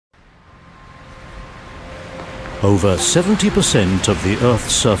Over 70% of the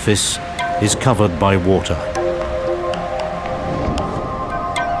Earth's surface is covered by water.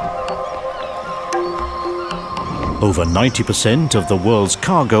 Over 90% of the world's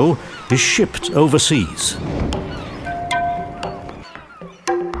cargo is shipped overseas.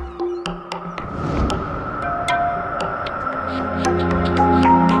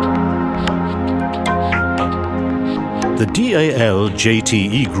 The DAL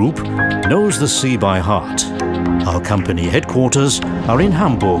JTE Group knows the sea by heart. Our company headquarters are in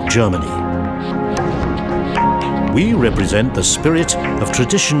Hamburg, Germany. We represent the spirit of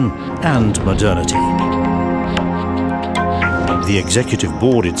tradition and modernity. The executive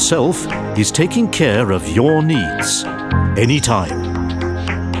board itself is taking care of your needs, anytime.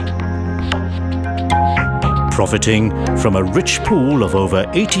 Profiting from a rich pool of over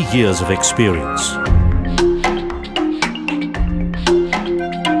 80 years of experience.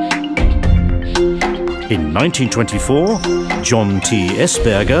 In 1924, John T.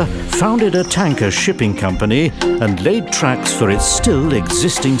 Esberger founded a tanker shipping company and laid tracks for its still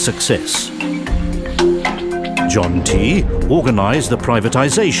existing success. John T. organized the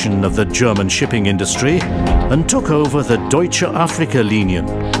privatization of the German shipping industry and took over the Deutsche AFRIKA-Linien.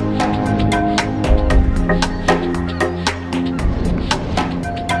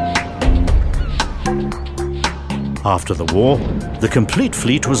 After the war, the complete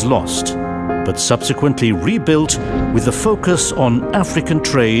fleet was lost, but subsequently rebuilt with a focus on African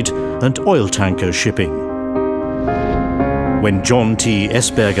trade and oil tanker shipping. When John T.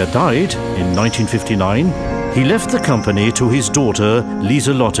 Esberger died in 1959, he left the company to his daughter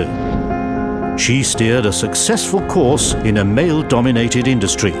Lieselotte. She steered a successful course in a male-dominated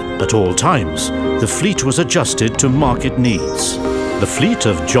industry. At all times, the fleet was adjusted to market needs. The fleet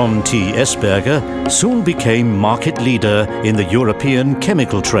of John T. Esberger soon became market leader in the European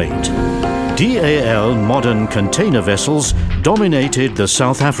chemical trade. DAL modern container vessels dominated the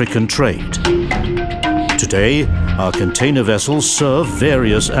South African trade. Today, our container vessels serve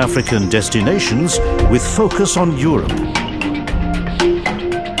various African destinations with focus on Europe.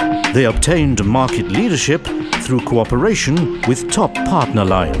 They obtained market leadership through cooperation with top partner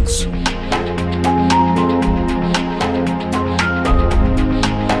lines.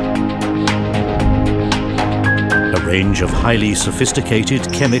 Range of highly sophisticated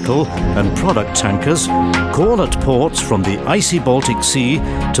chemical and product tankers call at ports from the icy Baltic Sea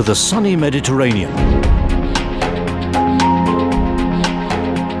to the sunny Mediterranean.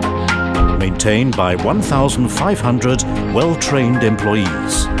 Maintained by 1,500 well-trained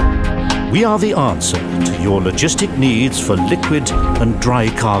employees. We are the answer to your logistic needs for liquid and dry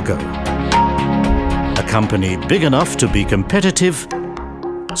cargo. A company big enough to be competitive,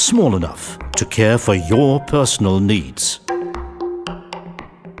 small enough to care for your personal needs.